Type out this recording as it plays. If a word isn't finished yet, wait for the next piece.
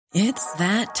It's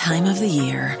that time of the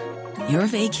year. Your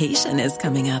vacation is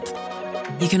coming up.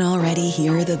 You can already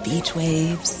hear the beach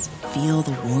waves, feel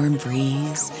the warm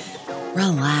breeze,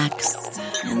 relax,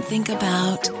 and think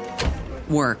about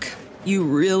work. You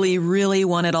really, really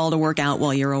want it all to work out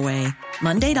while you're away.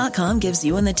 Monday.com gives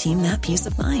you and the team that peace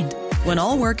of mind. When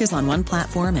all work is on one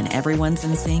platform and everyone's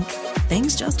in sync,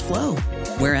 things just flow.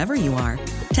 Wherever you are,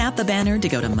 tap the banner to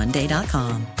go to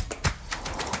Monday.com.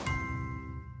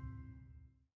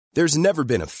 There's never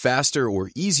been a faster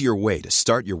or easier way to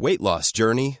start your weight loss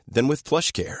journey than with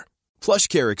PlushCare.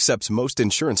 PlushCare accepts most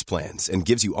insurance plans and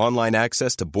gives you online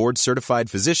access to board-certified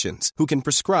physicians who can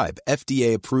prescribe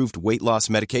FDA-approved weight loss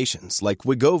medications like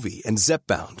Wegovy and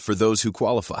Zepbound for those who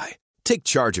qualify. Take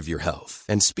charge of your health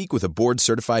and speak with a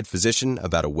board-certified physician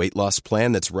about a weight loss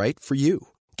plan that's right for you.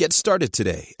 Get started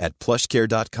today at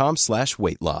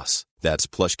plushcare.com/weight loss. That's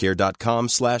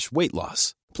plushcare.com/weight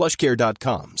loss.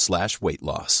 plushcare.com/weight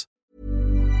loss.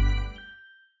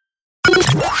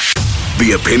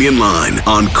 The Opinion Line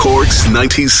on Cork's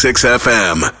 96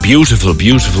 FM. Beautiful,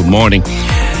 beautiful morning.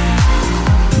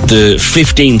 The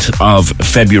 15th of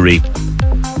February.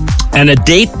 And a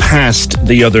date passed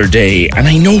the other day, and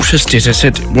I noticed it. I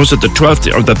said, was it the 12th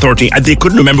or the 13th? I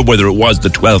couldn't remember whether it was the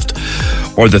 12th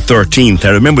or the 13th.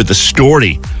 I remember the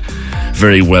story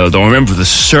very well, though. I remember the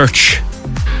search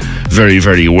very,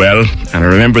 very well. And I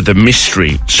remember the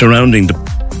mystery surrounding the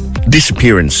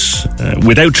disappearance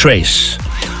without trace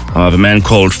of a man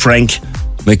called Frank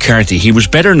McCarthy. He was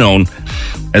better known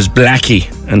as Blackie.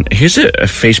 And here's a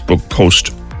Facebook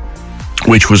post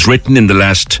which was written in the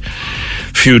last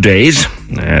few days,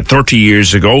 30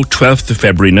 years ago, 12th of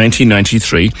February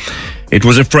 1993. It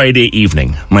was a Friday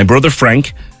evening. My brother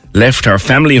Frank left our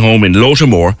family home in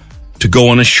Lotamore to go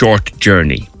on a short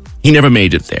journey. He never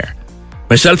made it there.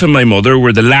 Myself and my mother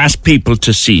were the last people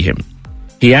to see him.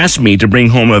 He asked me to bring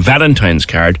home a Valentine's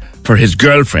card for his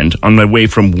girlfriend on my way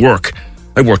from work.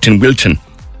 I worked in Wilton.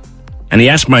 And he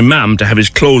asked my mum to have his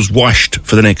clothes washed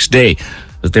for the next day,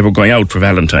 as they were going out for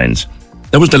Valentine's.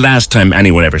 That was the last time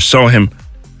anyone ever saw him.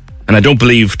 And I don't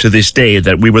believe to this day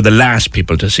that we were the last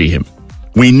people to see him.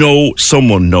 We know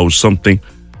someone knows something,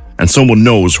 and someone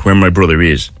knows where my brother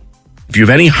is. If you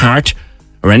have any heart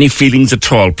or any feelings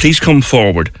at all, please come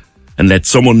forward and let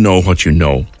someone know what you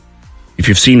know. If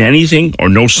you've seen anything or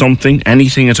know something,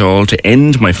 anything at all, to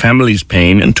end my family's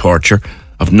pain and torture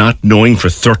of not knowing for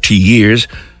 30 years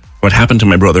what happened to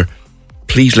my brother,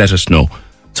 please let us know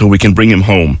so we can bring him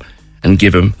home and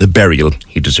give him the burial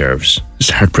he deserves. It's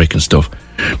heartbreaking stuff.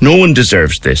 No one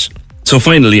deserves this. So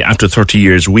finally, after 30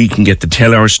 years, we can get to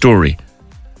tell our story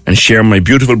and share my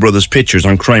beautiful brother's pictures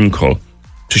on Crime Call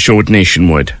to show it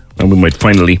nationwide. And we might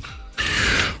finally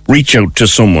reach out to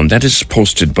someone. That is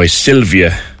posted by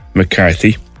Sylvia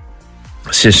McCarthy,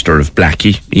 sister of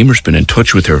Blackie. Emer's been in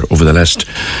touch with her over the last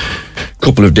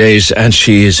couple of days, and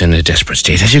she is in a desperate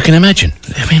state, as you can imagine.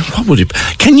 I mean, what would it...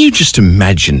 Can you just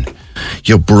imagine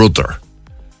your brother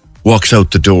walks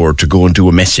out the door to go and do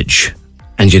a message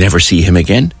and you never see him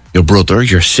again? Your brother,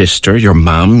 your sister, your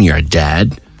mum, your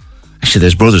dad. Actually,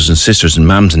 there's brothers and sisters and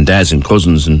mums and dads and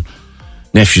cousins and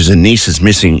nephews and nieces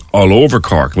missing all over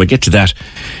Cork. We'll get to that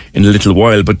in a little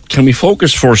while, but can we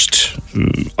focus first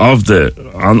on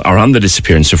the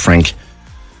disappearance of Frank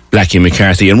Blackie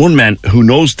McCarthy? And one man who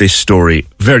knows this story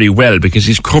very well, because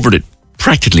he's covered it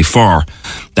practically for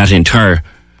that entire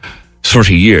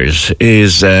 30 years,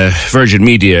 is Virgin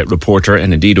Media reporter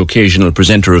and indeed occasional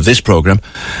presenter of this programme,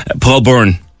 Paul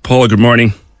Byrne. Paul, good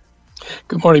morning.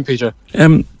 Good morning, Peter.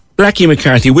 Blackie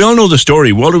McCarthy, we all know the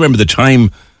story. We all remember the time.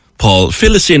 Paul,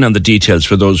 fill us in on the details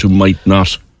for those who might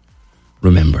not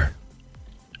remember.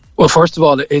 Well, first of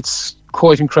all, it's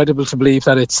quite incredible to believe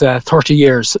that it's 30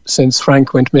 years since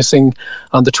Frank went missing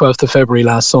on the 12th of February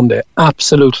last Sunday.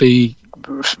 Absolutely,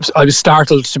 I was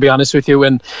startled, to be honest with you,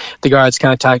 when the guards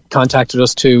contacted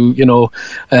us to,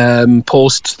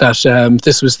 post that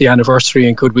this was the anniversary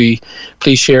and could we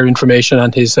please share information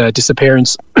on his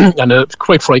disappearance. And it's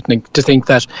quite frightening to think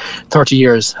that 30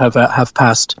 years have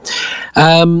passed.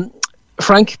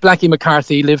 Frank Blackie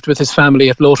McCarthy lived with his family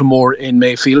at Lotamore in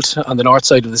Mayfield on the north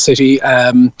side of the city,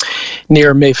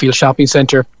 near Mayfield Shopping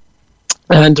Centre.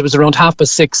 And it was around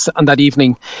 6:30 on that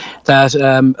evening that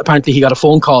apparently he got a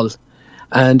phone call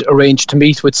and arranged to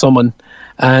meet with someone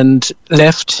and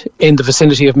left in the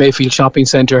vicinity of Mayfield Shopping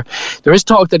Centre. There is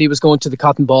talk that he was going to the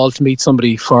Cotton Ball to meet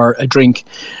somebody for a drink,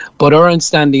 but our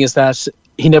understanding is that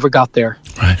he never got there.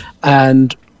 Right.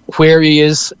 And where he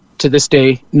is to this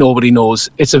day, nobody knows.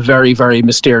 It's a very, very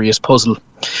mysterious puzzle.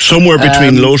 Somewhere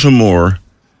between Lotamore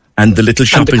and the little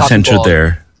shopping centre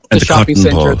there. the shopping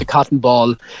centre, the Cotton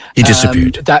Ball. He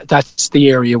disappeared. That's the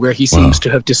area where he seems to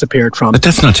have disappeared from. But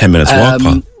that's not 10 minutes walk,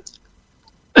 Paul.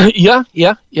 Yeah.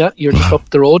 You're just up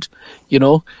the road,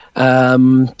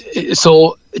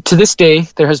 So to this day,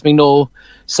 there has been no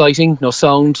sighting, no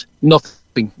sound,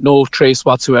 nothing, no trace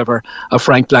whatsoever of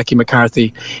Frank Blackie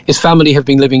McCarthy. His family have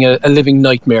been living a living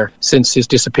nightmare since his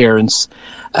disappearance.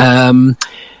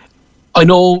 I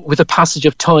know with the passage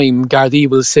of time, Gardaí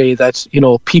will say that,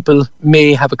 people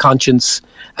may have a conscience.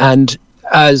 And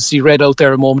as you read out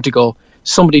there a moment ago,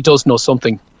 somebody does know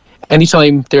something.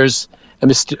 Anytime there's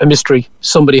a mystery,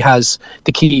 somebody has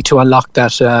the key to unlock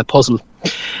that puzzle.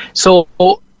 So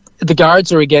the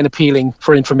guards are again appealing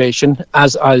for information,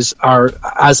 as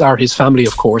are his family,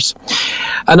 of course.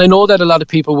 And I know that a lot of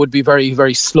people would be very,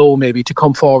 very slow maybe to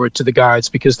come forward to the guards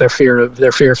because they're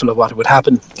fearful of what would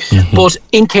happen. Mm-hmm. But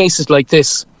in cases like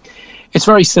this, it's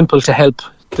very simple to help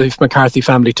the McCarthy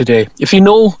family today. If you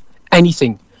know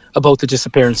anything about the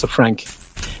disappearance of Frank,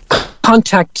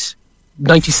 contact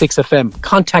 96 FM,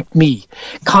 contact me,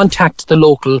 contact the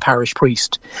local parish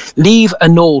priest, leave a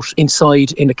note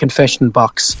inside in a confession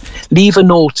box, leave a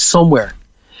note somewhere,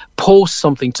 post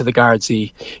something to the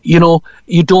Gardaí.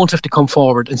 You don't have to come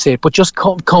forward and say it, but just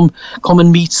come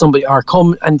and meet somebody, or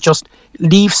come and just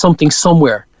leave something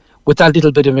somewhere with that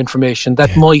little bit of information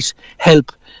that might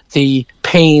help the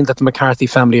pain that the McCarthy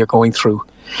family are going through.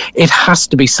 It has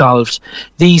to be solved.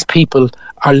 These people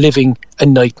are living a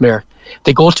nightmare.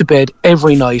 They go to bed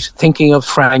every night thinking of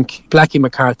Frank Blackie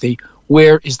McCarthy.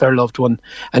 Where is their loved one?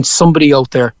 And somebody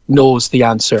out there knows the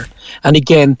answer. And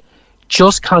again,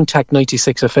 just contact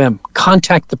 96 FM.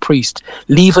 Contact the priest.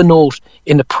 Leave a note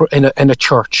in a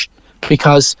church,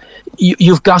 because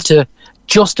you've got to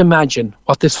just imagine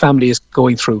what this family is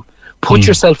going through. Put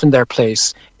yourself in their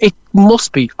place. It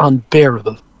must be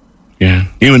unbearable. Yeah,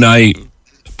 you and I,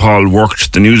 Paul,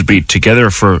 worked the Newsbeat together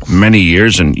for many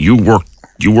years, and you work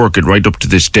it right up to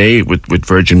this day with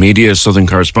Virgin Media, Southern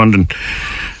correspondent.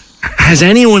 Has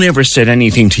anyone ever said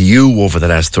anything to you over the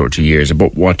last 30 years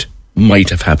about what might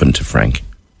have happened to Frank?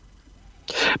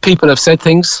 People have said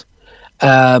things.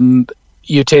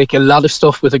 You take a lot of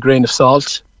stuff with a grain of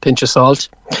salt, pinch of salt.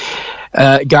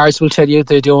 Guards will tell you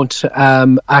they don't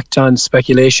act on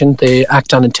speculation, they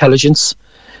act on intelligence.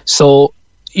 So,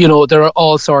 there are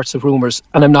all sorts of rumours,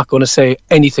 and I'm not going to say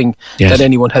anything that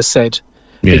anyone has said.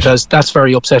 Yes. Because that's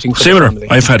very upsetting for the family.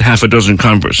 I've had half a dozen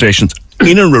conversations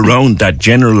in and around that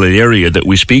general area that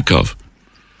we speak of.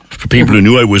 For people who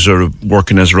knew I was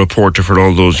working as a reporter for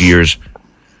all those years,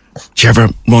 do you ever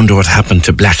wonder what happened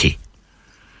to Blackie?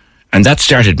 And that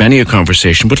started many a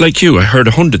conversation. But like you, I heard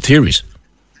 100 theories,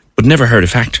 but never heard a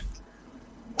fact.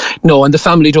 No, and the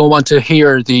family don't want to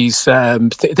hear these.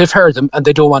 They've heard them, and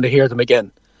they don't want to hear them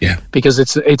again. Yeah, because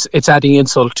it's adding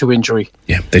insult to injury.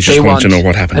 Yeah, they just want to know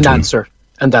what happened to him. An answer.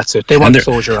 And that's it. They want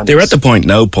closure on They're at the point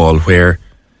now, Paul, where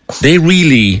they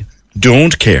really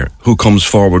don't care who comes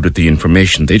forward with the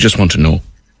information. They just want to know.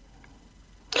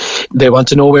 They want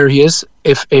to know where he is.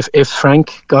 If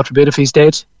Frank, God forbid, if he's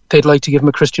dead, they'd like to give him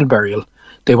a Christian burial.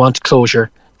 They want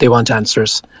closure. They want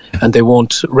answers. And they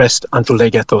won't rest until they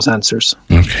get those answers.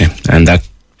 Okay. And that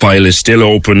file is still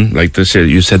open. Like they said,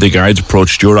 you said the guards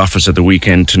approached your office at the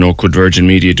weekend to know, could Virgin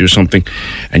Media do something?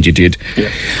 And you did.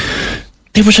 Yeah.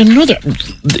 There was another,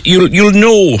 you'll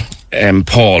know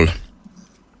Paul,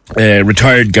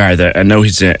 retired Garda, and now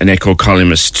he's an Echo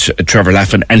columnist, Trevor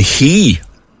Laffin, and he,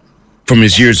 from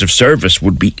his years of service,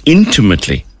 would be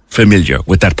intimately familiar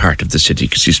with that part of the city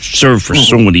because he's served for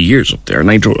so many years up there,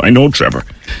 and I know Trevor.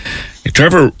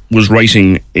 Trevor was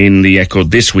writing in the Echo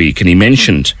this week, and he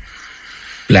mentioned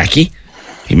Blackie,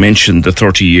 he mentioned the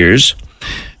 30 years,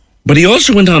 but he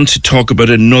also went on to talk about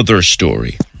another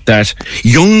story that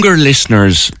younger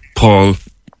listeners, Paul,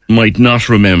 might not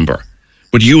remember,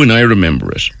 but you and I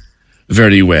remember it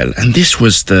very well. And this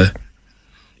was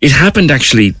it happened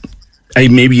actually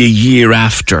maybe a year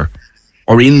after,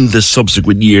 or in the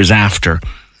subsequent years after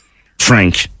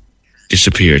Frank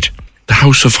disappeared. The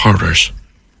House of Horrors.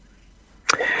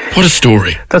 What a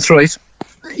story. That's right.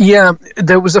 Yeah,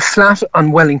 there was a flat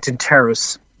on Wellington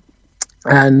Terrace,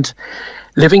 and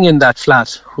living in that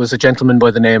flat was a gentleman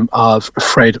by the name of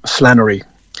Fred Flannery.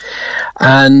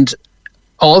 And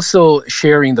also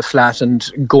sharing the flat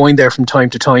and going there from time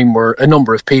to time were a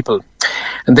number of people.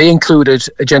 And they included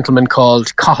a gentleman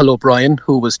called Cathal O'Brien,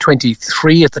 who was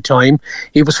 23 at the time.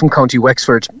 He was from County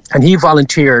Wexford, and he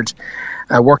volunteered,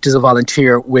 worked as a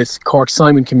volunteer with Cork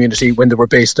Simon Community when they were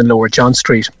based in Lower John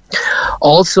Street.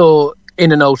 Also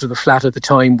in and out of the flat at the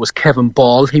time was Kevin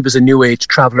Ball. He was a New Age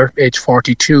traveller, age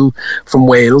 42, from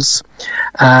Wales,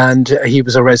 and he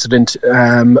was a resident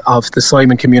of the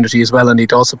Simon community as well, and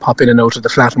he'd also pop in and out of the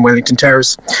flat in Wellington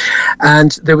Terrace.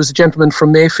 And there was a gentleman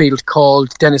from Mayfield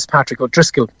called Dennis Pacho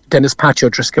Driscoll,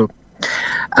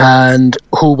 and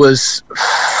who was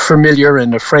familiar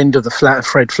and a friend of the flat,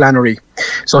 Fred Flannery.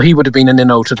 So he would have been in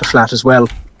and out of the flat as well.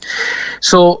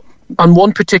 So on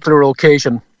one particular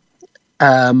occasion,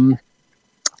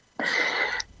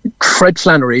 Fred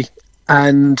Flannery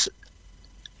and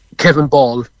Kevin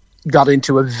Ball got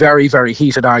into a very, very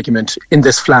heated argument in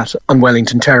this flat on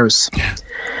Wellington Terrace.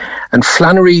 And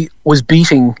Flannery was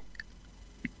beating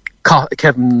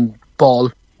Kevin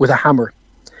Ball with a hammer.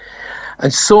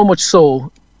 And so much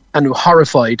so, and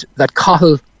horrified, that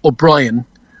Cathal O'Brien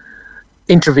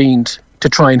intervened to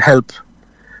try and help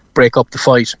break up the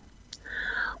fight.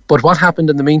 But what happened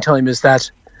in the meantime is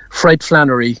that Fred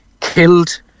Flannery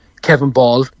killed Kevin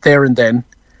Ball there and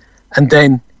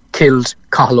then killed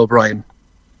Cathal O'Brien.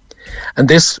 And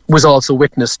this was also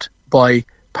witnessed by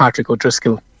Patrick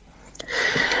O'Driscoll.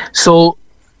 So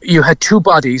you had two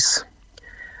bodies,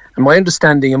 and my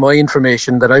understanding and my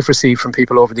information that I've received from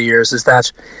people over the years is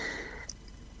that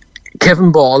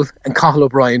Kevin Ball and Cathal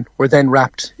O'Brien were then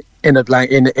wrapped in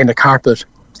a carpet,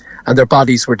 and their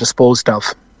bodies were disposed of.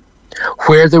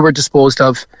 Where they were disposed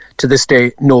of to this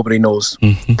day, nobody knows.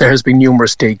 Mm-hmm. There has been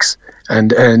numerous digs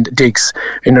and digs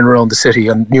in and around the city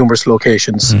on numerous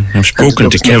locations. Mm-hmm. I've spoken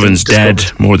to Kevin's dad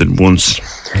more than once.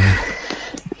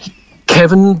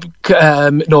 Cathal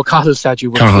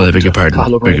statue. Cathal, I beg your pardon.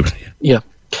 Cathal O'Brien. Yeah.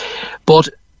 But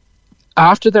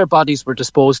after their bodies were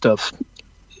disposed of,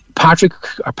 Pacho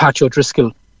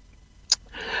Driscoll,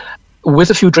 with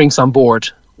a few drinks on board,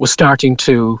 was starting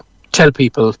to tell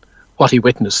people what he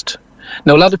witnessed.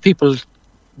 Now, a lot of people,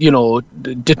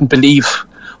 didn't believe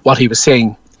what he was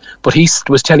saying, but he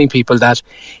was telling people that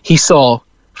he saw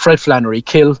Fred Flannery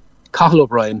kill Cathal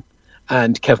O'Brien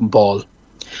and Kevin Ball.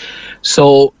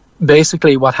 So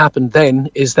basically what happened then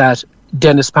is that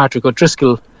Dennis Patrick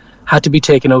O'Driscoll had to be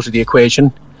taken out of the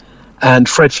equation, and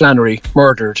Fred Flannery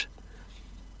murdered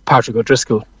Patrick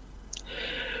O'Driscoll.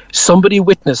 Somebody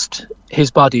witnessed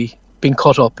his body being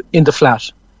cut up in the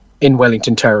flat in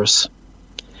Wellington Terrace.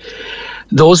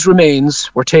 Those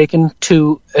remains were taken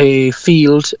to a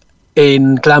field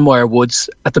in Glanmire Woods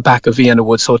at the back of Vienna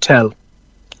Woods Hotel.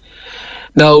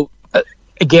 Now,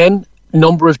 again, a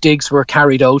number of digs were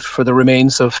carried out for the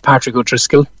remains of Patrick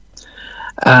O'Driscoll,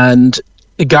 and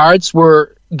the guards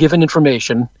were given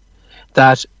information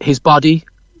that his body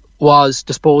was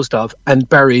disposed of and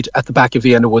buried at the back of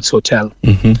Vienna Woods Hotel.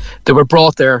 Mm-hmm. They were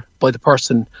brought there by the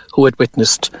person who had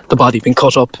witnessed the body being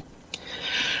cut up.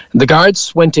 The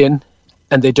guards went in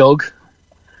and they dug,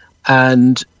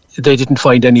 and they didn't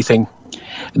find anything.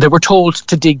 They were told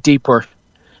to dig deeper,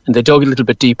 and they dug a little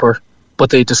bit deeper, but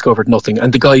they discovered nothing.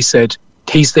 And the guy said,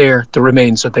 "He's there, the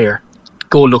remains are there,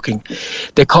 go looking."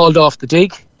 They called off the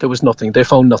dig, there was nothing, they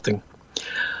found nothing.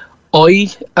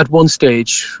 At one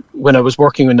stage, when I was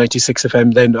working on 96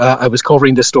 FM, then I was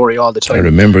covering this story all the time. I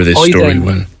remember this story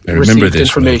well. I remember this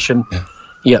information. Well.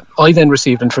 Yeah, I then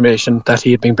received information that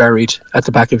he had been buried at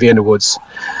the back of Vienna Woods.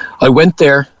 I went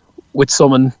there with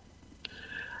someone,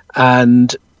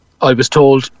 and I was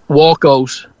told, walk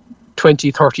out 20,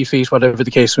 30 feet, whatever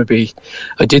the case may be.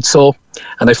 I did so,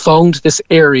 and I found this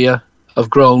area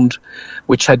of ground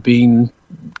which had been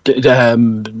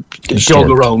dug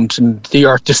around, and the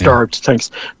earth disturbed. Yeah.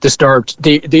 Disturbed.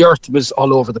 The earth was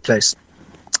all over the place,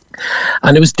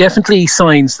 and it was definitely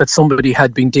signs that somebody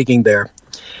had been digging there.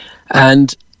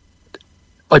 And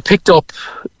I picked up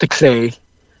the clay,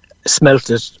 smelt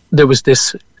it. There was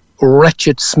this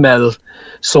wretched smell,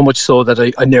 so much so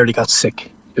that I nearly got sick.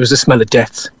 It was a smell of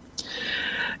death.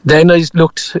 Then I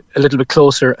looked a little bit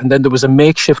closer, and then there was a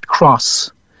makeshift cross,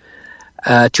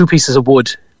 2 pieces of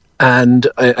wood and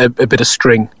a bit of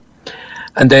string.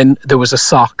 And then there was a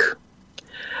sock.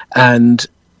 And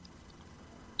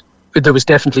there was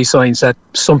definitely signs that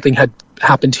something had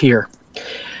happened here.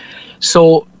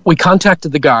 So we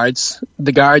contacted the guards.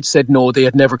 The guards said no, they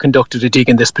had never conducted a dig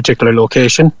in this particular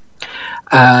location.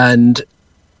 And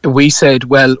we said,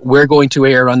 well, we're going to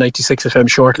air on 96 FM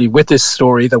shortly with this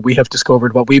story that we have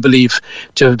discovered what we believe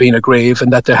to have been a grave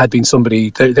and that there had been somebody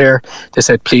there. They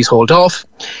said, please hold off.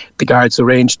 The guards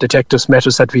arranged, detectives met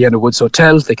us at Vienna Woods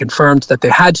Hotel. They confirmed that they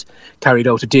had carried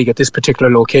out a dig at this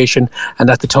particular location, and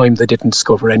at the time they didn't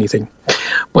discover anything.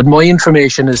 But my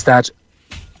information is that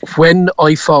when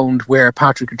I found where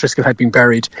Patrick O'Driscoll had been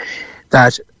buried,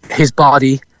 that his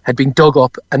body had been dug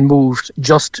up and moved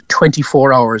just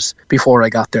 24 hours before I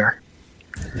got there.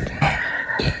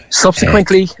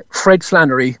 Subsequently, Fred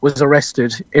Flannery was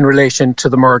arrested in relation to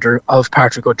the murder of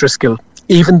Patrick O'Driscoll,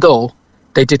 even though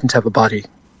they didn't have a body.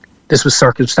 This was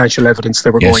circumstantial evidence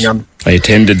they were going on. I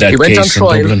attended that case in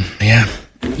Dublin.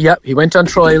 Yeah, he went on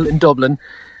trial in Dublin.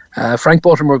 Frank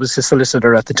Baltimore was his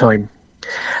solicitor at the time.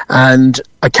 And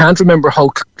I can't remember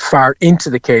how far into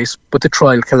the case, but the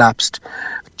trial collapsed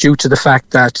due to the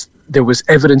fact that there was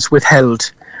evidence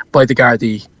withheld by the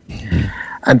Gardaí. Mm-hmm.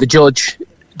 And the judge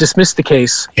dismissed the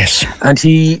case. Yes. And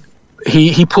he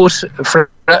put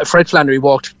Fred Flannery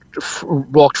walked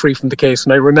free from the case,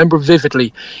 and I remember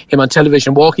vividly him on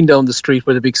television walking down the street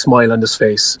with a big smile on his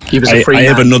face. He was a free man. I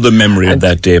have another memory of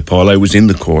that day, Paul. I was in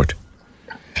the court,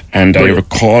 and I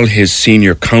recall his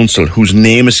senior counsel, whose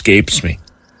name escapes me.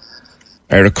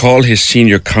 I recall his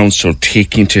senior counsel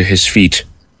taking to his feet,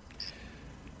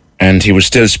 and he was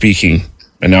still speaking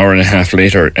an hour and a half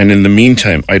later, and in the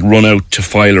meantime I'd run out to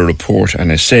file a report,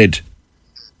 and I said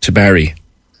to Barry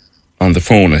on the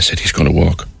phone, I said, he's going to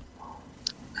walk.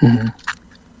 Mm-hmm.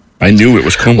 I knew it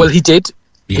was coming. Well, he did.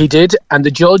 Yeah. He did, and the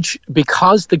judge,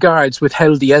 because the guards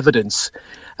withheld the evidence,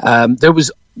 there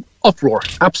was uproar,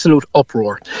 absolute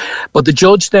uproar. But the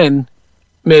judge then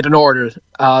made an order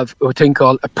of a thing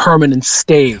called a permanent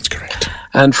stay. That's correct.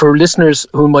 And for listeners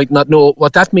who might not know,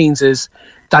 what that means is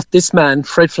that this man,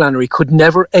 Fred Flannery, could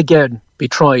never again be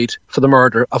tried for the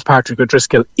murder of Patrick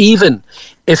O'Driscoll, even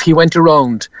if he went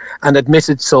around and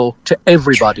admitted so to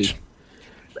everybody.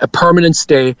 A permanent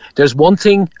stay. There's one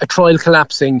thing, a trial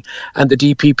collapsing and the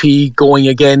DPP going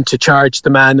again to charge the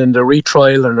man in a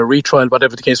retrial,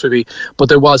 whatever the case would be. But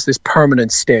there was this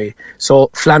permanent stay.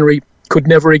 So Flannery could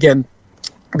never again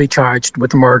be charged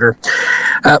with the murder.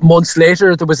 Months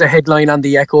later, there was a headline on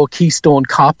the Echo, Keystone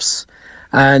Cops,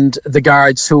 and the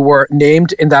guards who were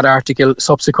named in that article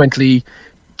subsequently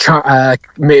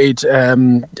made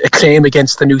a claim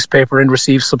against the newspaper and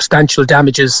received substantial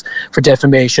damages for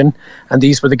defamation. And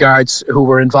these were the guards who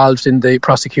were involved in the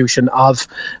prosecution of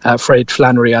Fred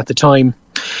Flannery at the time.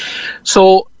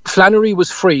 So Flannery was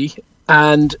free,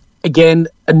 and again,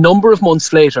 a number of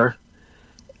months later,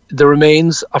 the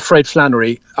remains of Fred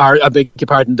Flannery,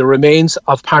 the remains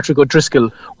of Patrick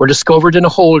O'Driscoll were discovered in a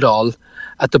holdall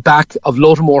at the back of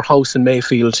Lotamore House in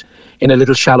Mayfield in a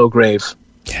little shallow grave.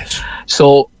 Yes.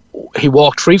 So he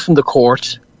walked free from the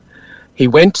court. He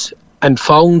went and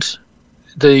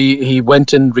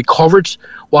recovered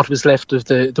what was left of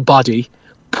the body,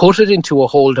 put it into a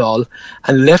holdall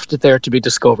and left it there to be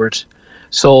discovered.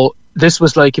 So this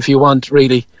was like, if you want,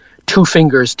 really 2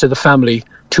 fingers to the family,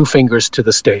 2 fingers to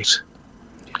the state.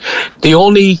 The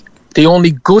only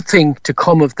good thing to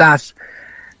come of that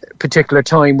particular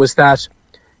time was that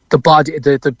the body,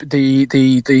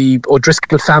 the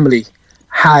O'Driscoll family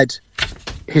had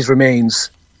his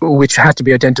remains, which had to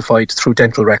be identified through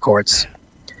dental records.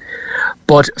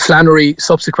 But Flannery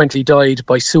subsequently died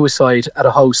by suicide at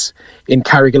a house in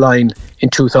Carrigaline in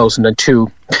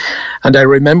 2002. And I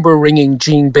remember ringing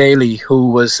Jean Bailey,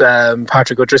 who was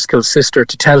Patrick O'Driscoll's sister,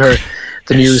 to tell her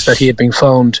the news that he had been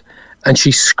found. And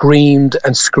she screamed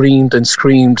and screamed and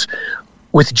screamed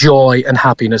with joy and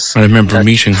happiness. I remember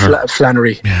meeting her.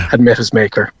 Flannery had met his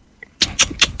maker.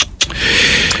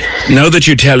 Now that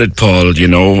you tell it, Paul,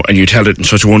 and you tell it in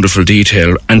such wonderful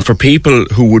detail, and for people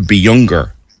who would be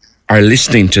younger are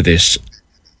listening to this,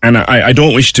 and I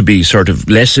don't wish to be sort of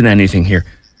lessen anything here,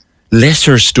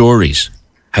 lesser stories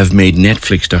have made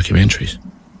Netflix documentaries.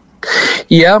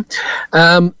 Yeah.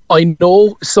 I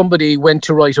know somebody went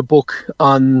to write a book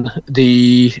on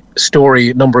the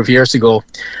story a number of years ago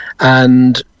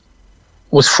and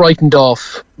was frightened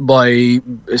off by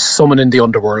someone in the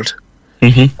underworld.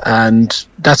 Mm-hmm. And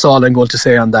that's all I'm going to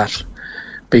say on that,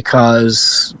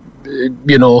 because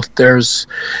there's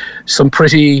some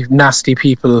pretty nasty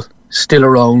people still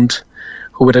around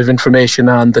who would have information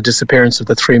on the disappearance of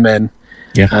the 3 men.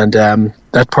 Yeah. And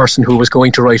that person who was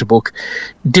going to write a book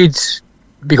did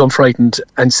become frightened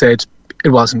and said it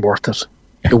wasn't worth it.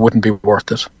 Yeah. It wouldn't be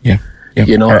worth it. Yeah.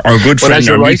 Our good friend,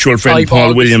 our mutual friend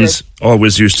Paul Williams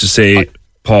always used to say,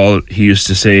 he used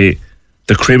to say,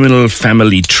 the criminal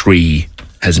family tree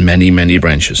has many, many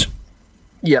branches.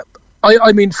 Yeah.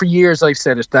 I mean, for years I've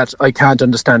said it, that I can't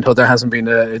understand how there hasn't been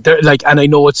and I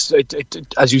know it's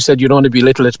as you said, you don't want to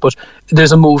belittle it, but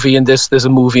there's a movie in this, there's a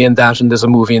movie in that, and there's a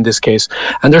movie in this case,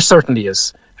 and there certainly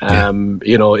is.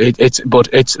 It's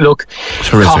look,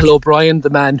 Cathal O'Brien, the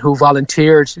man who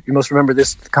volunteered, you must remember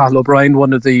this, Cathal O'Brien,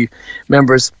 one of the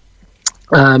members,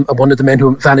 one of the men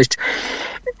who vanished.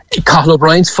 Cathal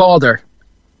O'Brien's father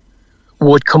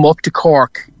would come up to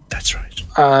Cork That's right.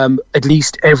 At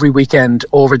least every weekend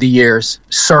over the years,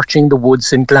 searching the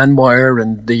woods in Glenmire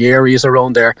and the areas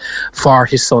around there for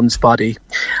his son's body.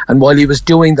 And while he was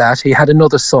doing that, he had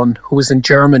another son who was in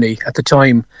Germany at the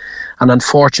time, and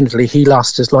unfortunately he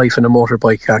lost his life in a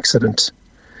motorbike accident.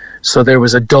 So there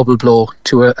was a double blow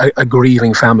to a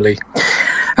grieving family.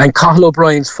 And Cathal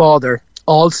O'Brien's father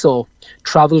also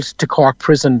travelled to Cork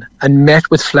prison and met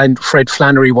with Fred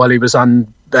Flannery while he was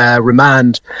on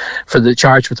remand for the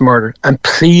charge with murder, and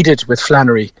pleaded with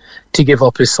Flannery to give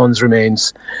up his son's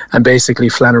remains. And basically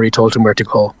Flannery told him where to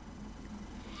go.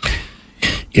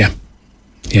 Yeah.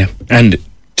 And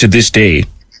to this day,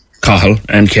 Cathal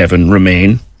and Kevin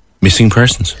remain missing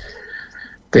persons.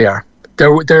 They are.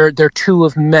 They're two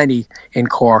of many in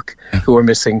Cork who are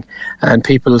missing, and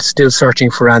people still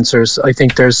searching for answers. I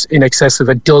think there's in excess of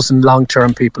a dozen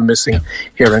long-term people missing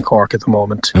here in Cork at the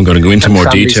moment. I'm going to go into more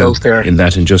detail in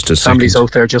that in just a second. Families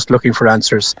out there just looking for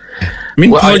answers. I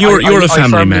mean, Paul, you're a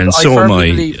family man, so am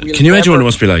I. Can you imagine what it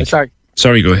must be like?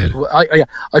 Sorry, go ahead.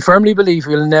 I firmly believe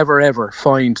we'll never ever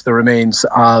find the remains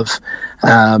of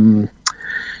Kevin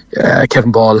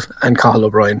Ball and Cathal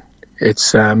O'Brien.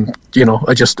 It's I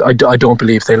don't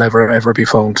believe they'll ever be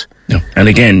found. No, and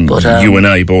again, you and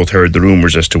I both heard the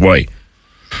rumours as to why.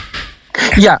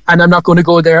 Yeah, and I'm not going to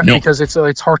go there because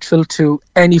it's hurtful to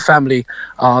any family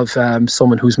of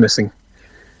someone who's missing.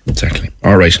 Exactly.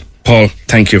 All right, Paul.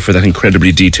 Thank you for that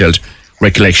incredibly detailed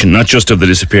recollection, not just of the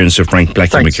disappearance of Frank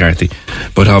Blackie McCarthy,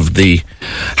 but of the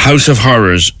House of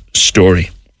Horrors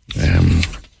story.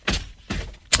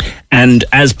 And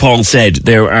as Paul said,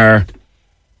 there are.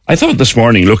 I thought this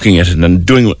morning, looking at it and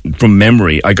doing from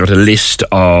memory, I got a list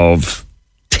of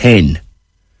 10.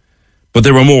 But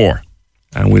there were more.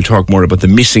 And we'll talk more about the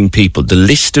missing people, the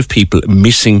list of people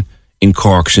missing in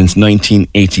Cork since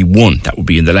 1981. That would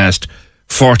be in the last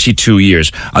 42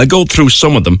 years. I'll go through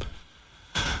some of them,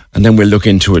 and then we'll look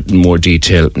into it in more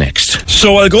detail next.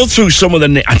 So I'll go through some of the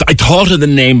names. I thought of the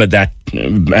name of that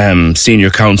senior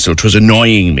counsel. It was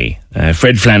annoying me.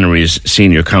 Fred Flannery's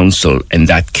senior counsel in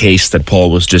that case that Paul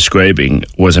was describing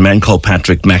was a man called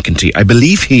Patrick McEntee. I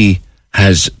believe he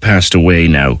has passed away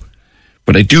now,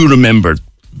 but I do remember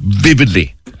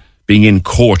vividly being in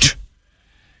court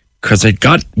because I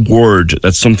got word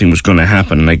that something was going to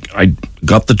happen. I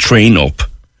got the train up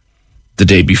the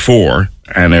day before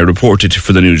and I reported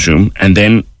for the newsroom and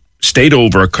then stayed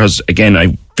over because, again,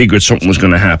 I figured something was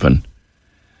going to happen.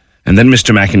 And then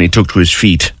Mr. McEntee took to his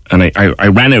feet and I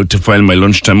ran out to file my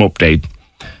lunchtime update.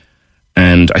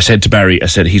 And I said to Barry,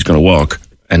 he's going to walk.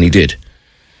 And he did.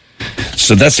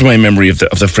 So that's my memory of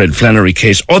the Fred Flannery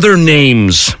case. Other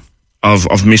names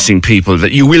of missing people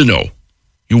that you will know.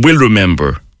 You will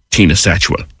remember Tina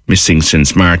Satchwell, missing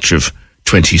since March of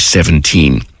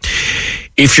 2017.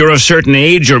 If you're of a certain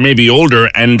age or maybe older,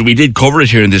 and we did cover it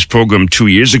here in this programme 2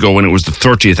 years ago when it was the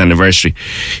 30th anniversary,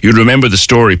 you'd remember the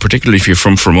story, particularly if you're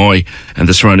from Fermoy and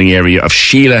the surrounding area, of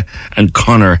Sheila and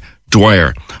Connor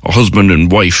Dwyer, a husband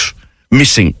and wife,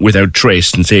 missing without trace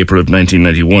since April of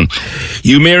 1991.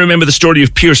 You may remember the story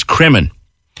of Pierce Cremin,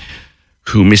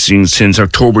 who missing since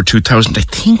October 2000. I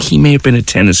think he may have been a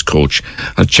tennis coach.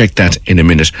 I'll check that in a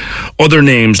minute. Other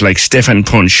names like Stefan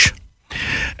Punch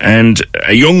and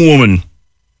a young woman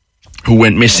who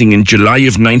went missing in July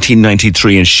of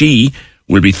 1993, and she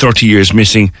will be 30 years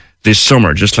missing this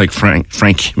summer, just like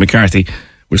Frank McCarthy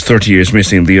was 30 years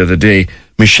missing the other day.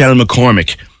 Michelle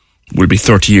McCormick will be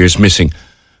 30 years missing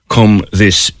come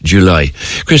this July.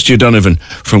 Christy O'Donovan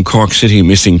from Cork City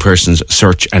Missing Persons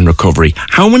Search and Recovery.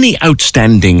 How many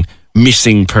outstanding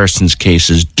missing persons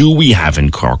cases do we have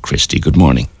in Cork, Christy? Good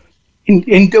morning.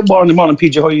 Good morning,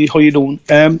 PJ. How you doing?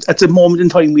 At the moment in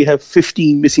time, we have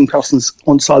 15 missing persons,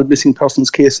 unsolved missing persons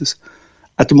cases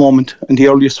at the moment. And the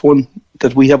earliest one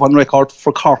that we have on record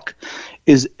for Cork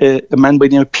is a man by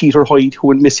the name of Peter Hyde, who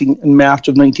went missing in March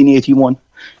of 1981.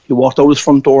 He walked out his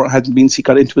front door and hadn't been seen,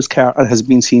 got into his car and hasn't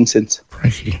been seen since.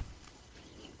 Righty.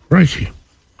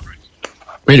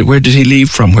 Where did he leave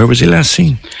from? Where was he last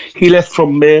seen? He left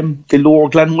from the lower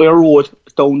Glenmire Road,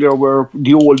 down there where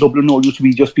the old Dublin Road used to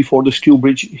be, just before the Stew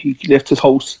Bridge. He left his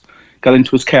house, got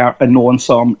into his car, and no one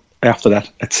saw him after that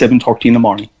at 7:30 in the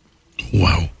morning.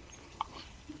 Wow.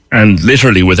 And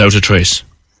literally without a trace?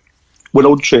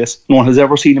 Without a trace. No one has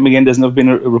ever seen him again. There's never been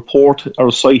a report or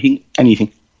a sighting,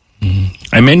 anything.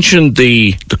 I mentioned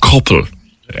the couple.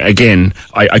 Again,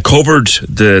 I covered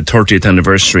the 30th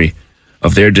anniversary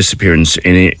of their disappearance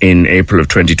in April of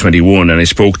 2021, and I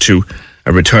spoke to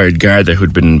a retired Garda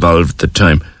who'd been involved at the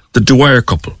time. The Dwyer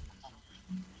couple.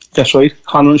 That's right,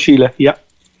 Connor and Sheila, yeah.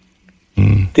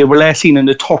 They were last seen on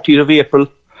the 30th of April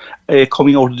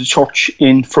coming out of the church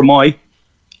in Fermoy,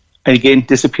 And again,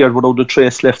 disappeared without a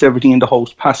trace, left everything in the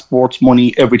house, passports,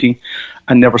 money, everything,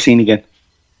 and never seen again.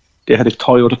 They had a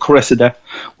Toyota Cressida,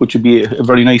 which would be a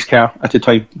very nice car at the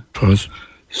time.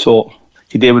 So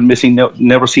they went missing,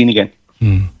 never seen again.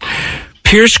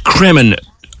 Pierce Cremin,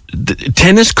 the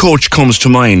tennis coach, comes to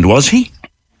mind, was he?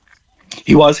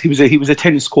 He was a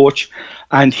tennis coach,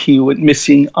 and he went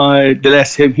missing. The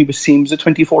last time he was seen was the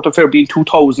 24th of February in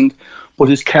 2000, but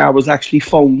his car was actually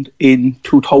found in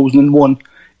 2001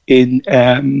 in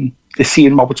the sea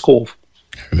in Roberts Cove.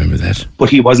 I remember that. But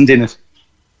he wasn't in it.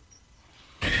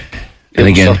 And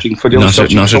again, not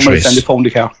a trace. And they found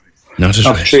the car. Not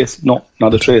a trace. No,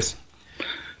 not a trace.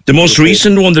 The most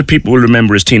recent one that people will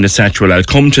remember is Tina Satchwell. I'll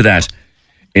come to that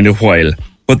in a while.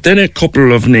 But then a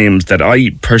couple of names that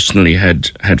I personally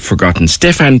had forgotten.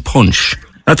 Stefan Punch.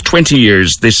 That's 20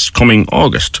 years this coming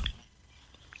August.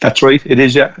 That's right, it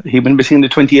is, yeah. He went missing the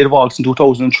 28th of August in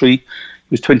 2003. He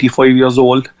was 25 years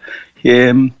old.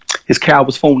 His car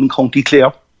was found in County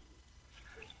Clare.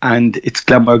 And it's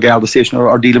Glanmire Garda Station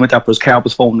are dealing with that, but his car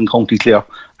was found in County Clare.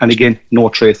 And again, no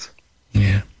trace.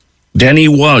 Yeah. Danny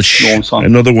Walsh,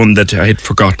 another one that I had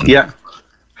forgotten. Yeah.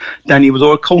 Danny was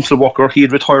our council worker. He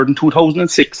had retired in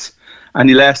 2006. And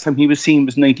the last time he was seen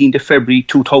was 19th of February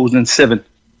 2007.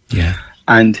 Yeah.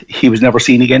 And he was never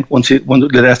seen again.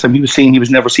 The last time he was seen, he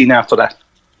was never seen after that.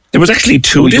 There was actually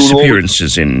two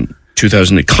disappearances in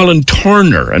 2000. Colin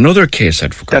Turner, another case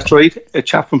I'd forgotten. That's right. A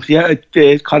chap from,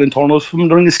 Colin Turner was from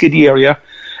the Ringaskiddy area.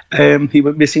 He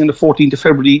went missing on the 14th of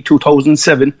February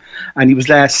 2007, and he was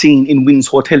last seen in Wynn's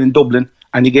Hotel in Dublin,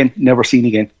 and again, never seen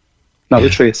again. Not a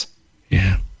trace.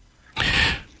 Yeah.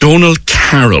 Donald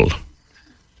Carroll.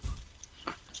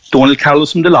 Donald Carroll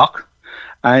was from the Loch,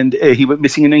 and he went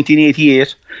missing in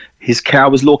 1988. His car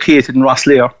was located in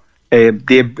Rosslare. The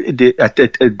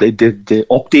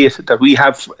update that we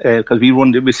have, because we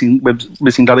run the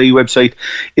missing.ie website,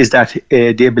 is that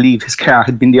they believe his car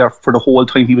had been there for the whole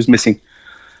time he was missing.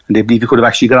 And they believe he could have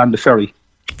actually got on the ferry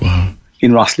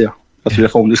in Rosslare. That's where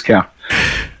they found his car.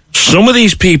 Some of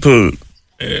these people,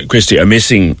 Christy, are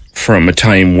missing from a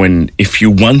time when if you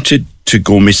wanted to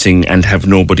go missing and have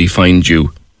nobody find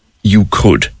you, you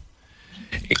could.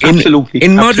 Absolutely.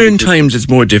 In modern times, it's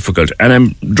more difficult. And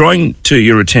I'm drawing to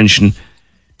your attention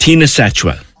Tina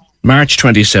Satchwell, March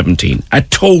 2017, a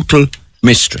total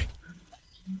mystery.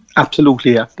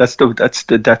 Absolutely, yeah. That's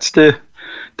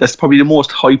probably the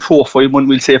most high profile one,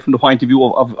 we'll say, from the point of view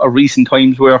of recent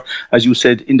times, where, as you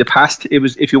said, in the past, it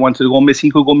was, if you wanted to go missing,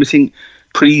 you could go missing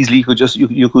pretty easily.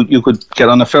 You could get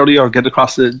on a ferry or get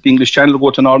across the English Channel,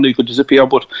 go to Northern, you could disappear.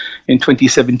 But in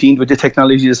 2017, with the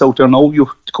technology that's out there now, you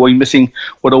going missing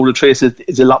without a trace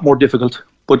is a lot more difficult.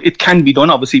 But it can be done,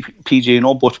 obviously,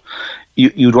 PJ, but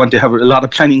you'd want to have a lot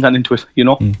of planning gone into it,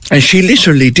 And she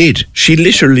literally did. She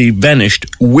literally vanished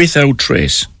without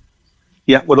trace.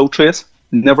 Yeah, without trace.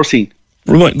 Never seen.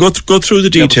 Go through the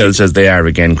details as they are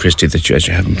again, Christy, that you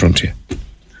have in front of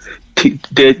you.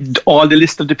 All the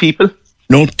list of the people?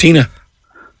 No, Tina.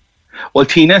 Well,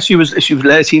 Tina, she was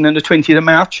last seen on the 20th of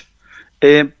March,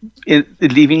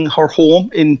 leaving her home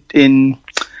in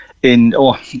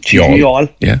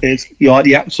Youghal. Yeah. Youghal,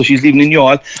 yeah. So she's leaving in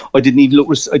Youghal. I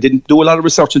didn't do a lot of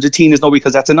research into Tina's now,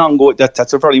 because that's an ongoing.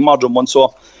 That's a very modern one.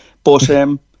 So, but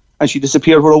and she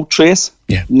disappeared without trace.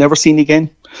 Yeah. Never seen again.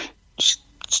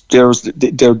 There's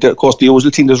of course the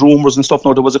usual thing. There's rumours and stuff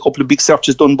now. There was a couple of big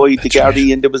searches done by the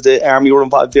Gardaí, and there was the army were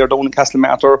involved there down in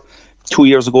Castlemartyr 2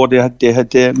 years ago. They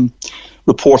had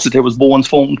reports that there was bones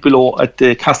found below at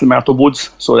the Castlemartyr Woods,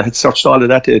 so they had searched all of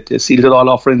that. They sealed it all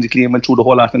off forensically and went through the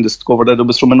whole lot and discovered that it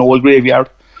was from an old graveyard.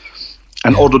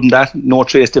 And other than that, no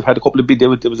trace. They've had a couple of big. There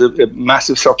was a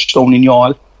massive search down in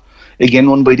Youghal, again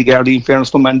run by the Gardaí, in fairness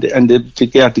to them, and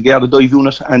the Garda dive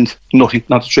unit, and nothing,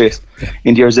 not a trace. Yeah.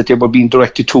 In the areas that they were being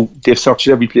directed to, they've searched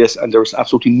every place, and there's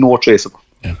absolutely no trace of them.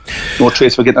 Yeah. No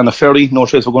trace for getting on a ferry, no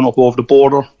trace for going up over the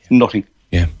border, nothing.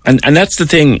 Yeah, and that's the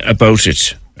thing about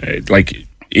it. Like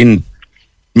in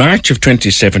March of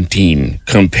 2017,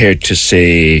 compared to,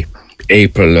 say,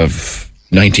 April of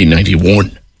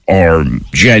 1991 or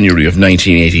January of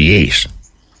 1988.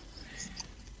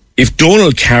 If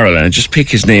Donald Carroll, and I just pick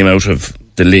his name out of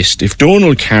the list, if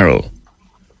Donald Carroll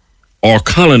or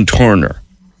Colin Turner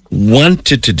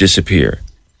wanted to disappear,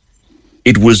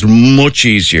 it was much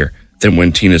easier than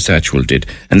when Tina Satchwell did.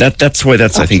 And that's why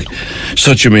that's, I think,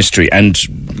 such a mystery. And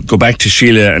go back to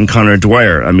Sheila and Conor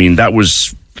Dwyer. I mean, that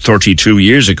was 32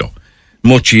 years ago.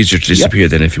 Much easier to disappear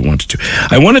than if you wanted to.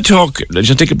 I want to talk, let's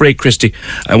just take a break, Christy.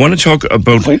 I want to talk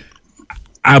about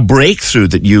a breakthrough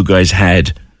that you guys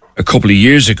had a couple of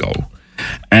years ago.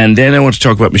 And then I want to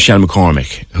talk about Michelle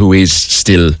McCormick, who is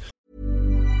still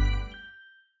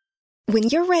When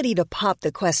you're ready to pop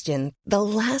the question, the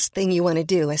last thing you want to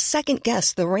do is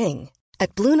second-guess the ring.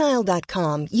 At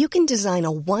BlueNile.com, you can design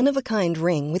a one-of-a-kind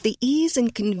ring with the ease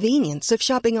and convenience of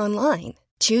shopping online.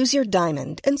 Choose your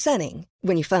diamond and setting.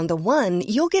 When you find the one,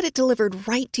 you'll get it delivered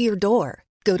right to your door.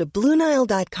 Go to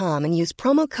BlueNile.com and use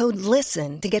promo code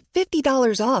LISTEN to get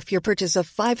 $50 off your purchase of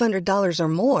 $500 or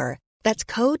more. That's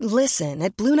code LISTEN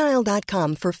at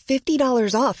BlueNile.com for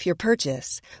 $50 off your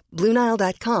purchase.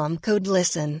 BlueNile.com, code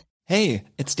LISTEN. Hey,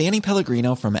 it's Danny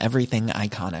Pellegrino from Everything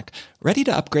Iconic. Ready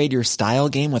to upgrade your style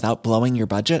game without blowing your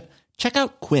budget? Check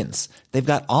out Quince. They've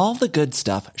got all the good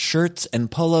stuff, shirts and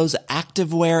polos,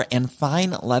 activewear, and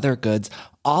fine leather goods,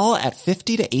 all at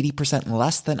 50 to 80%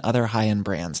 less than other high-end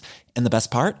brands. And the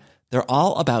best part? They're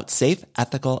all about safe,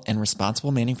 ethical, and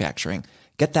responsible manufacturing.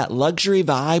 Get that luxury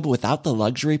vibe without the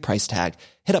luxury price tag.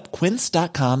 Hit up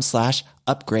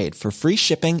quince.com/upgrade for free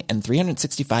shipping and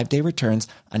 365-day returns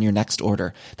on your next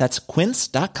order. That's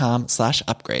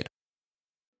quince.com/upgrade.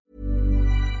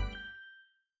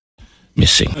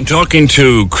 Missing. I'm talking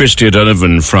to Christy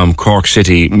O'Donovan from Cork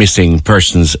City Missing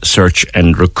Persons Search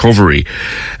and Recovery.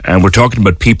 And we're talking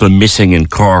about people missing in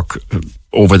Cork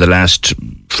over the last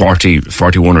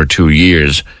 41 or 2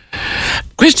 years.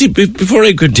 Christy, before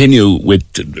I continue with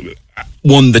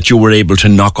one that you were able to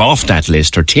knock off that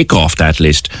list or take off that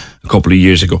list a couple of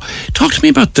years ago, talk to me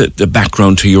about the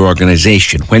background to your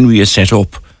organisation. When were you set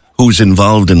up? Who's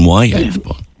involved and why, I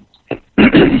suppose?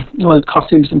 Well, Cork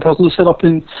City Missing Persons was set up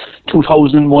in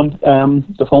 2001.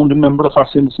 The founding member of Cork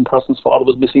City Missing Persons father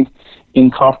was missing in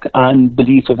Cork and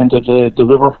believed to have entered the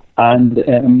river.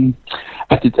 And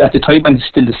at the time, and it's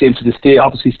still the same to this day,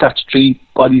 obviously statutory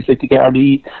bodies like the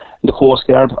Gardaí and the Coast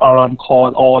Guard are on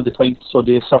call all the time, so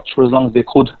they searched for as long as they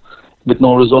could with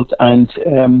no result. And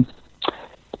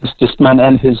this man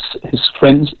and his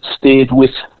friends stayed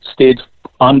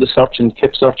on the search and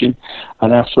kept searching,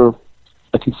 and after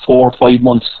I think 4 or 5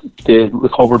 months they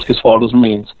recovered his father's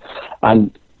remains,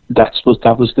 and that was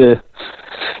the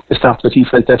start that he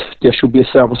felt that there should be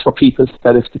a service for people,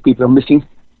 that if the people are missing,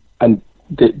 and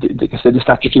like I said, the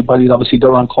statutory bodies, obviously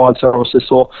they're on call services,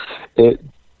 so it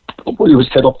was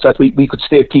set up that we could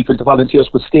stay, the volunteers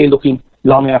could stay looking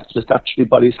long after the statutory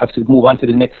bodies have to move on to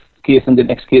the next case and the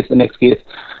next case,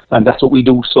 and that's what we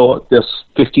do. So there's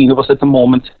 15 of us at the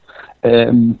moment.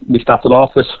 We started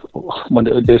off with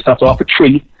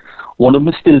 3. One of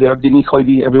them is still there, Denny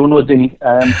Coily. Everyone knows Denny.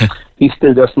 He's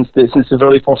still there since the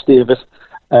very first day of it.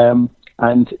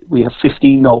 And we have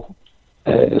 15 now.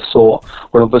 So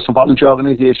we're a voluntary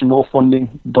organisation, no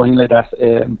funding, nothing like that.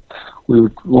 We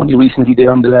were only recently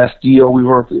there in the last year. We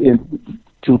were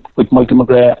with Michael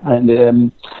McGrath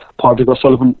and Padraig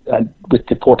O'Sullivan, and with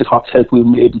the Port of Cork's help, we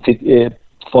were able to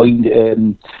find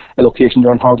a location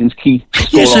there on Harden's Quay.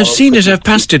 Yes, I've seen it. I've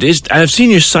passed it. I've seen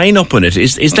your sign up on it.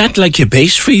 Is that like a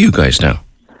base for you guys now?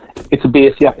 It's a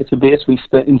base, yeah. It's a base. We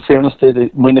spent, in fairness to the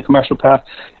Marina Commercial Park,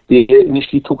 they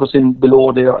initially took us in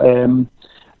below there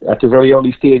at the very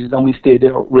early stages, and we stayed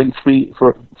there rent-free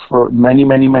for many,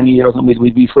 many, many years, and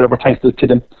we'd be forever thankful to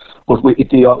them. But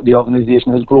the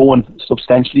organisation has grown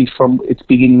substantially from its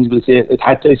beginnings. We'll say it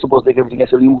had to, I suppose, like everything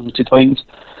else, moves to times.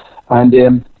 And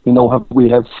we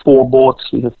have 4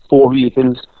 boats, we have 4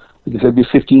 vehicles. Like I said, we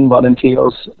have 15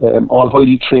 volunteers, all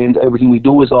highly trained. Everything we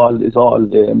do is all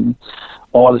done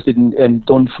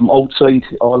from outside,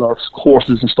 all our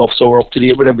courses and stuff. So we're up to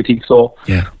date with everything. So,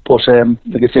 yeah. But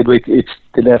like I said, it's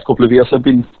the last couple of years have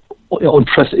been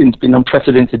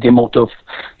unprecedented, the amount of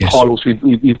calls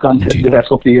we've gone to the last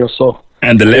couple of years. So.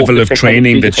 And the level of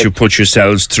training that you put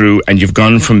yourselves through, and you've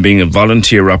gone from being a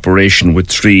volunteer operation with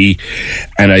 3,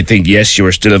 and I think, yes, you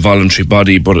are still a voluntary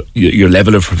body, but your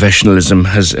level of professionalism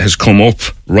has come up,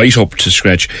 right up to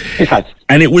scratch. It has.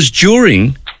 And it was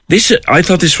during this, I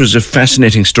thought this was a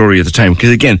fascinating story at the time,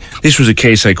 because again, this was a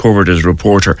case I covered as a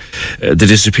reporter, the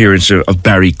disappearance of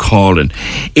Barry Collin.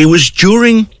 It was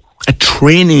during a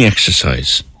training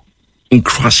exercise in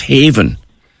Crosshaven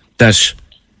that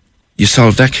you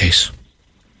solved that case.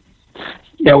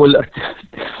 Yeah, well,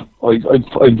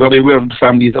 I'm very aware of the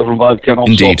families that are involved here now.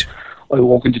 Indeed. So I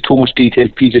won't go into too much detail,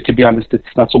 PJ, to be honest.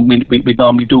 It's not something we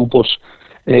normally do, but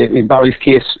in Barry's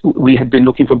case, we had been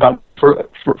looking for Barry for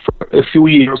a few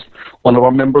years. One of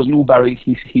our members knew Barry.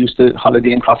 He used to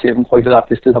holiday in Crosshaven quite a lot.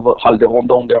 They still have a holiday home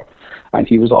down there. And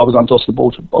he was always on to us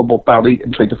about Barry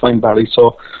and trying to find Barry.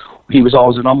 So he was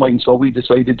always in our mind. So we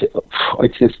decided,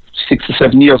 I'd say 6 or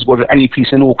 7 years ago, that any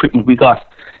piece of new equipment we got,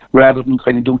 rather than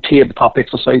kind of do tabletop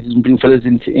exercises and bring fellas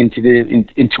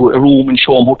into a room and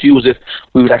show them how to use it,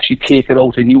 we would actually take it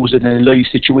out and use it in a live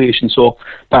situation. So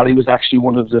Barry was actually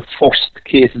one of the first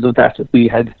cases of that we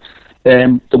had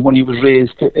The money was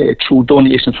raised through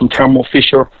donations from Thermo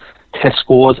Fisher,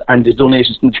 Tesco's, and the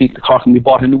donations from the Field of Cork, and we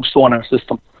bought a new sonar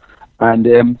system. And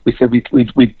we said we'd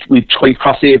try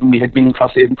Crosshaven. We had been in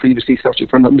Crosshaven previously searching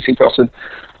for a missing person.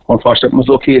 Unfortunately, it was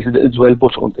located as well,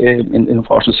 but in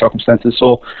unfortunate circumstances.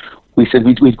 So we said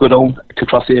we'd go down to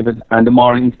Crosshaven, and the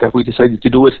morning that we decided to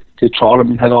do it, the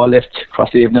trawlermen had all left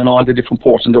Crosshaven and all the different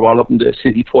ports, and they were all up in the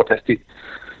city protesting.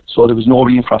 So there was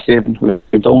nobody in Crosshaven. We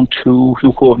went down to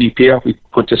Hugh Coveney Pier. We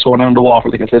put the sonar on the water.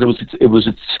 Like I said, it was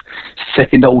its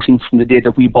second outing from the day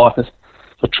that we bought it.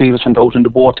 So three of us went out in the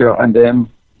boat there, and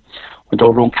went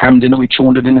over around Camden, and we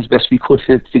tuned it in as best we could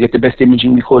to get the best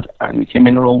imaging we could. And we came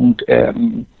in around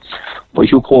by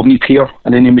Hugh Coveney Pier,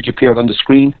 and an image appeared on the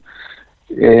screen.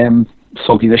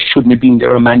 Something that shouldn't have been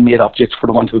there, a man-made object, for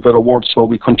the want of a better word. So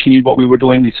we continued what we were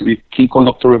doing. We said we'd keep going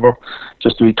up the river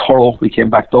just to be thorough. We came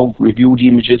back down, reviewed the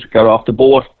images, we got off the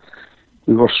boat.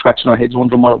 We were scratching our heads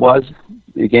wondering what it was.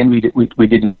 Again, we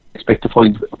didn't expect to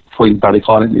find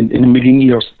Ballycolin in a million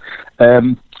years.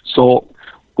 So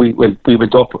we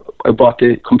went up. I brought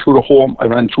the computer home. I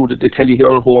ran through the telly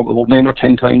here at home about 9 or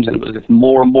 10 times, and it was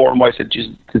more and more. And I said,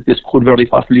 this could very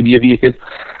possibly be a vehicle.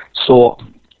 So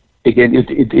again,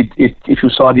 if you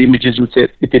saw the images, you'd say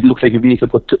it didn't look like a vehicle,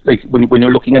 but like when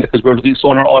you're looking at it, because we're looking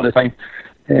sonar all the time,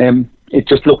 it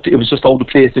was just out of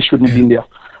place. It shouldn't have been there.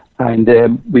 And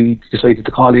we decided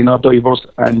to call in our divers,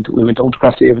 and we went down to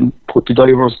Crosshaven, put the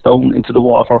divers down into the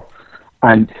water,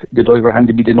 and the diver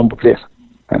handed me the number plate.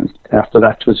 And after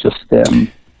that, it was just Barry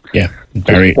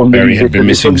had been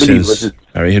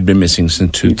missing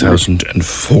since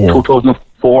 2004.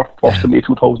 2004, 1st of May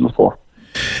 2004.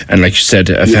 And like you said,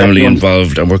 a family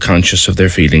involved, and we're conscious of their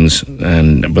feelings.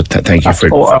 But thank you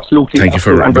for absolutely. Thank you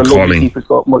for recalling.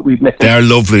 They are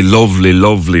lovely, lovely,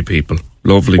 lovely people.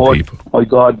 Lovely people. My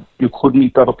God, you couldn't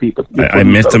meet better people. I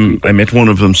met them. I met one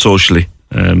of them socially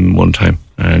one time,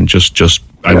 and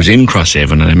I was in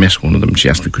Crosshaven, and I met one of them. She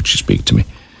asked me, could she speak to me?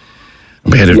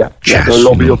 And we had a chat.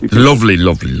 Lovely, lovely,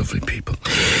 lovely, lovely people.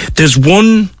 There's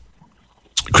one,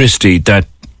 Christy, that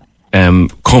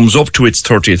comes up to its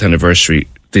 30th anniversary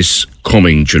this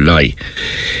coming July.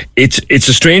 It's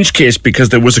a strange case because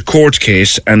there was a court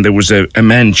case and there was a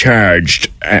man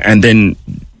charged, and then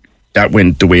that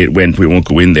went the way it went. We won't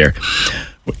go into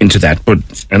that,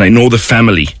 and I know the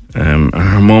family.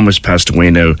 Her mum has passed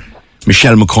away now.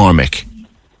 Michelle McCormick,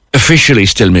 officially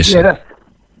still missing.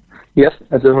 Yes,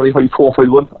 that's a very high profile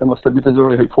one. I must admit, it's a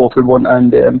very high profile one,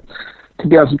 and to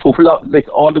be honest, like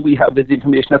all that we have is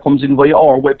information that comes in via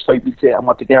our website, we say, and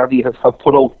what the Gardaí have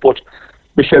put out. But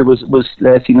Michelle was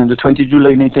seen on the 20th of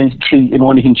July 1993 in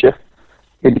Onahincha,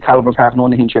 in the Calvert Park in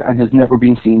Onahincha, and has never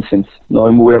been seen since. Now,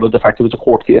 I'm aware of the fact it was a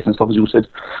court case and stuff, as you said.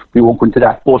 We won't go into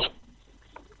that. But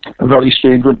a very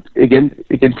strange one. Again,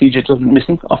 PJ just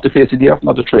missing off the face of the earth,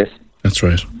 not a trace. That's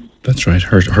right.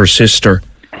 Her sister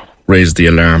raised the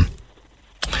alarm.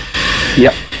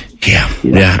 Yeah,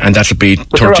 and that'll be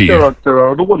 30 years. There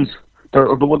are the ones. There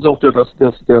are the ones out there.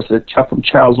 There's a chap from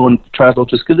Charles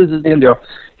O'Driscoll is his name there.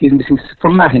 He's missing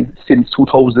from Mahon since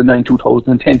 2009,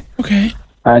 2010. Okay.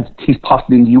 And he's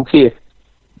possibly in the UK.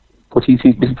 But he's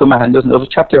missing from Mahon. There's a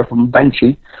chap there from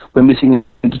Bantry. We're missing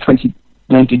in the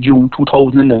 29th of June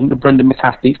 2009, Brendan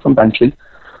McCarthy from Bantry.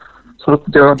 So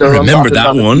there are I remember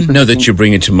that one, now that you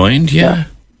bring it to mind, yeah.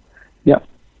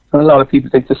 And a lot of people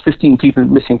think there's 15 people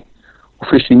missing,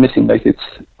 officially missing. Like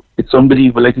it's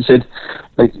unbelievable. Like you said,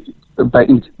 like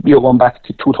you're going back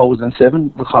to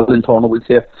 2007 for Colin Turner, we'll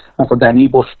say, and for Danny,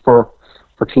 but for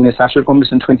Tina Sasher going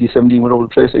missing 2017 with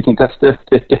Old Trace, I think that's the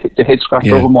head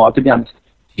scratcher of them all, to be honest.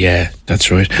 Yeah,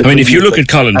 that's right. I mean, if you look at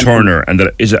Colin Turner, and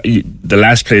the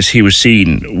last place he was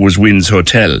seen was Wynn's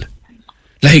Hotel.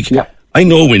 I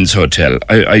know Wynn's Hotel.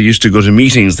 I used to go to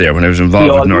meetings there when I was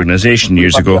involved with an organisation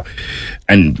years ago,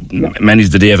 and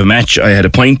many's the day of a match, I had a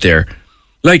pint there.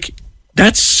 Like,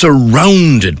 that's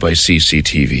surrounded by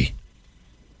CCTV.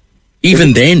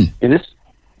 Even then. It is.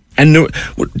 And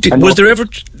was there ever...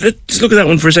 Let's look at that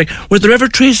one for a sec. Was there ever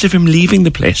trace of him leaving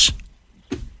the place?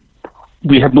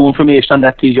 We have no information on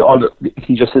that, PJ.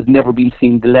 He just has never been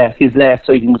seen. His last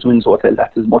sighting was Wynn's Hotel.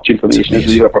 That's as much information as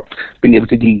we've ever been able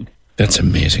to glean. That's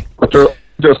amazing. But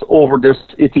there's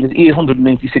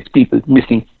 896 people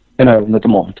missing in Ireland at the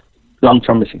moment.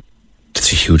 Long-term missing.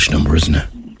 That's a huge number, isn't it?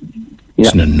 Yeah.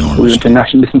 It's an enormous number. We went to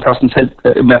National Missing Persons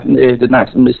the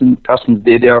National Missing Persons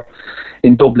Day there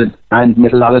in Dublin, and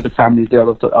met a lot of the families there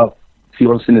of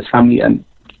Fiona's in his family, and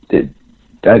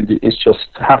it's just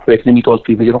heartbreaking to meet those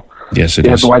people, you know. Yes, it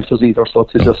they is. They have no answers either, so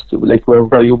it's just like we're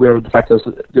very aware of the fact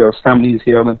that there's families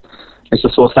here, and it's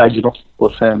just so sad, you know.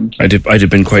 But I'd have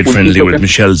been quite friendly with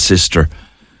Michelle's sister,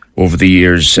 over the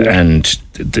years, and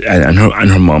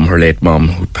her mom, her late mom,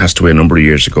 who passed away a number of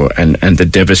years ago, and the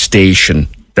devastation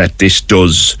that this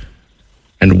does,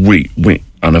 and we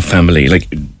on a family, like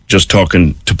just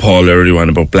talking to Paul earlier on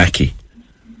about Blackie,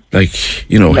 like,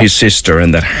 you know, his sister,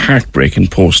 and that heartbreaking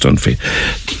post on Facebook.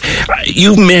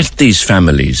 You met these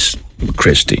families,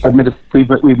 Christy. We've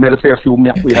met a fair few.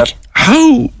 Yeah, we have.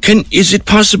 Is it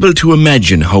possible to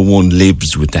imagine how one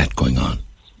lives with that going on?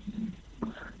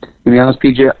 To be honest,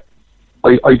 PJ,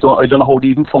 I don't know how they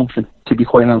even function. To be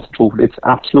quite honest, truth, it's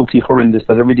absolutely horrendous.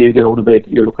 That every day you get out of bed,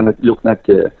 you're looking out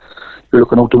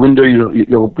the window.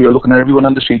 You're looking at everyone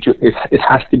on the street. It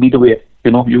has to be the way.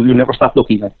 You know, you never stop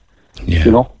looking at. Yeah.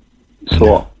 You know.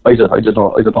 So I don't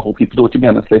know how people do it, to be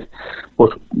honest. Like,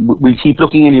 but we keep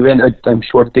looking anyway, and I'm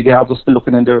sure that the guards are still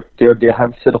looking in there. They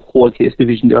have set up cold case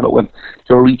division there. That when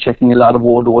they're rechecking a lot of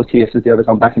old cases there, they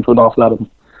come back into an awful lot of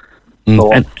them.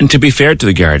 So, and to be fair to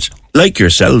the guards, like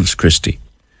yourselves, Christy,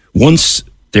 once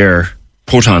they're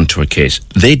put onto a case,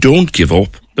 they don't give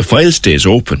up. The file stays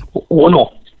open.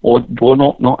 No,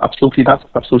 absolutely not.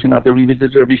 Absolutely not. They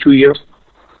revisit it every few years.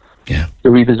 Yeah. They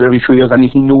revisit every few years.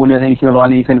 Anything new and anything at all,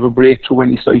 any kind of a breakthrough,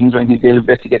 any sightings or anything, they'll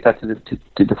investigate that to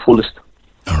the fullest.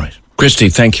 All right. Christy,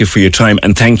 thank you for your time,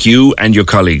 and thank you and your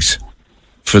colleagues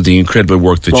for the incredible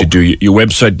work that you do. Your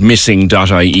website,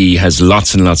 missing.ie, has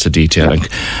lots and lots of detail. Yeah.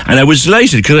 And I was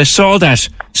delighted because I saw that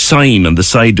sign on the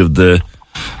side of the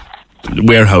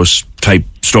warehouse type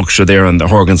structure there on the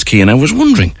Horgan's Quay, and I was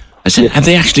wondering, I said, have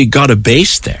they actually got a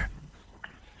base there?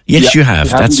 Yes, you have.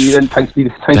 Thanks be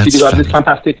to God. It's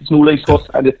fantastic. It's new life to us,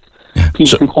 and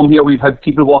people can come here. We've had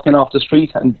people walking off the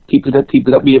street, and people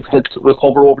that we have helped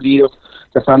recover over the years.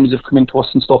 Their families have come into us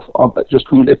and stuff. Just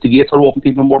coming, if the gates are open,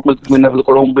 people are more than welcome to come and have a look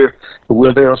around.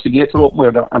 We're there. If the gates are open,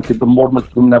 we're there, and people are more than welcome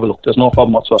to come and have a look. There's no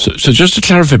problem whatsoever. So just to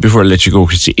clarify before I let you go,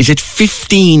 Christy, is it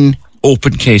 15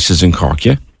 open cases in Cork?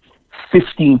 Yeah,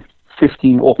 15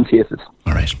 open cases.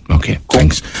 All right. Okay.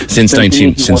 Thanks. Since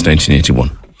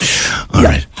 1981. All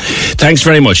right. Thanks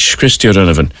very much, Christy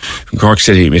O'Donovan from Cork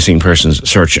City Missing Persons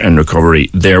Search and Recovery.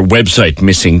 Their website,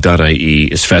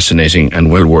 missing.ie, is fascinating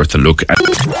and well worth a look at.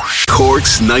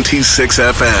 Cork's 96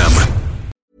 FM.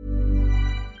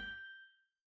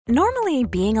 Normally,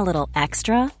 being a little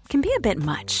extra can be a bit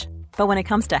much. But when it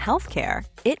comes to healthcare,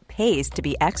 it pays to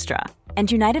be extra. And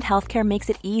United Healthcare makes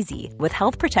it easy with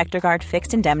Health Protector Guard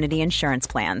fixed indemnity insurance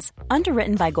plans.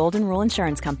 Underwritten by Golden Rule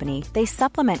Insurance Company, they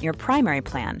supplement your primary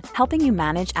plan, helping you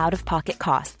manage out-of-pocket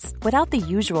costs without the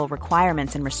usual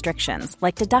requirements and restrictions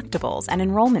like deductibles and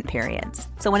enrollment periods.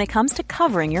 So when it comes to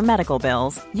covering your medical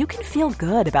bills, you can feel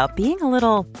good about being a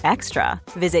little extra.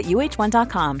 Visit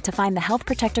uh1.com to find the Health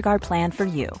Protector Guard plan for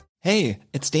you. Hey,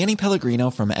 it's Danny Pellegrino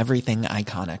from Everything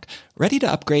Iconic. Ready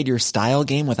to upgrade your style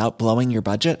game without blowing your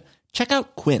budget? Check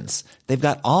out Quince. They've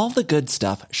got all the good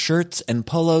stuff, shirts and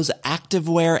polos,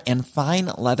 activewear, and fine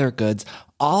leather goods,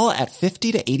 all at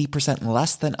 50 to 80%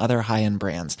 less than other high-end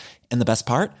brands. And the best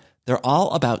part? They're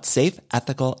all about safe,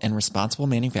 ethical, and responsible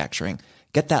manufacturing.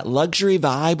 Get that luxury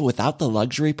vibe without the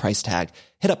luxury price tag.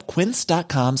 Hit up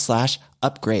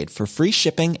quince.com/upgrade for free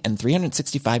shipping and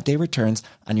 365-day returns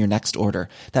on your next order.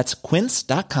 That's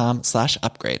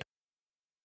quince.com/upgrade.